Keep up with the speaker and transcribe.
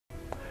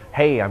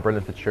Hey, I'm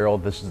Brendan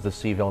Fitzgerald. This is the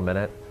C-VILLE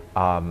Minute.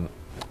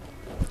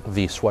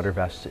 The sweater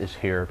vest is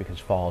here because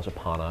fall is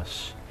upon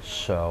us.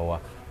 So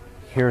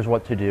here's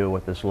what to do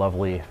with this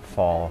lovely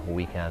fall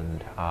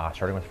weekend.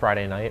 Starting with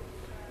Friday night,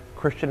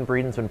 Christian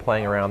Breeden's been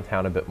playing around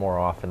town a bit more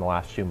often the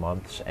last few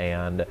months,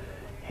 and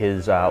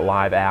his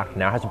live act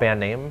now has a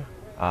band name,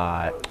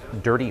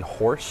 Dirty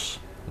Horse.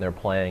 They're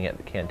playing at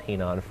the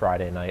Cantina on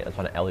Friday night. It's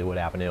on Elliowood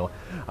Avenue.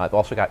 They've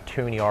also got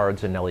Tune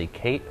Yards and Nellie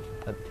Kate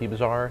at the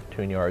T-Bazaar.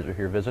 Tune Yards are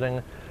here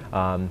visiting.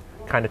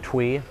 Kind of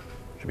twee,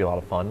 should be a lot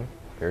of fun.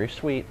 Very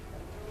sweet.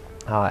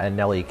 And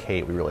Nellie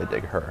Kate, we really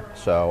dig her.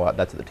 So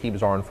that's at the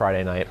T-Bazaar on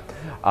Friday night.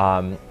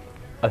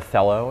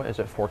 Othello is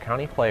at Four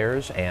County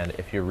Players, and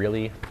if you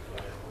really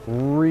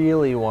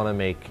want to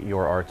make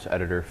your arts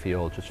editor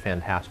feel just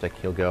fantastic,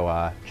 you'll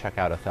go check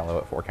out Othello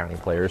at Four County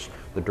Players.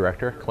 The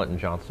director, Clinton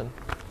Johnson.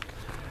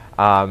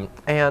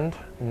 And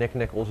Nick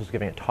Nichols is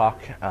giving a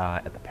talk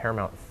at the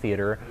Paramount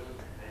Theater.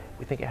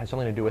 We think it has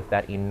something to do with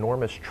that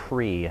enormous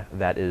tree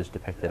that is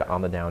depicted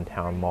on the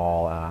downtown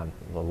mall,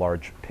 the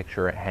large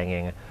picture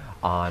hanging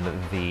on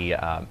the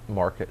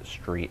Market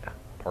Street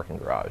parking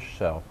garage.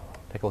 So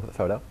take a look at the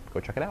photo, go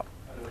check it out.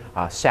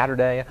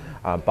 Saturday,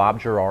 Bob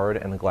Gerard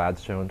and the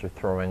Gladstones are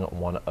throwing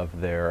one of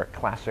their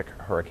classic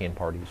hurricane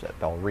parties at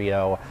Del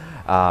Rio.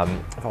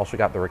 I've also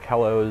got the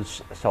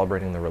Raquellos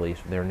celebrating the release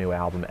of their new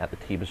album at the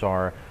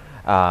T-Bazaar.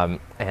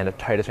 And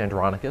Titus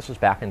Andronicus is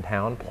back in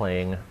town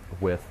playing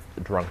with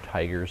the Drunk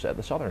Tigers at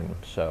the Southern.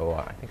 So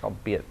I think I'll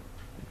be at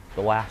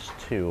the last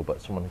two, but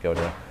someone go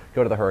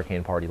to the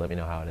hurricane party, let me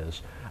know how it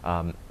is.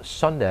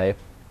 Sunday,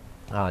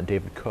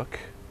 David Cook,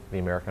 the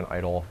American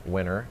Idol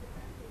winner.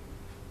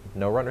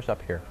 No runners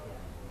up here.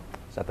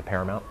 It's at the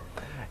Paramount.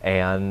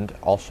 And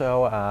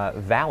also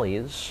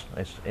Valleys,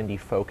 this indie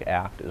folk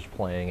act, is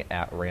playing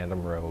at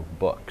Random Row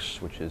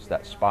Books, which is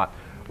that spot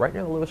right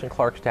near the Lewis and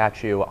Clark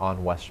statue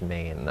on West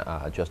Main,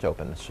 just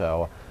opened.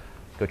 So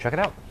go check it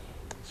out.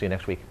 See you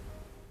next week.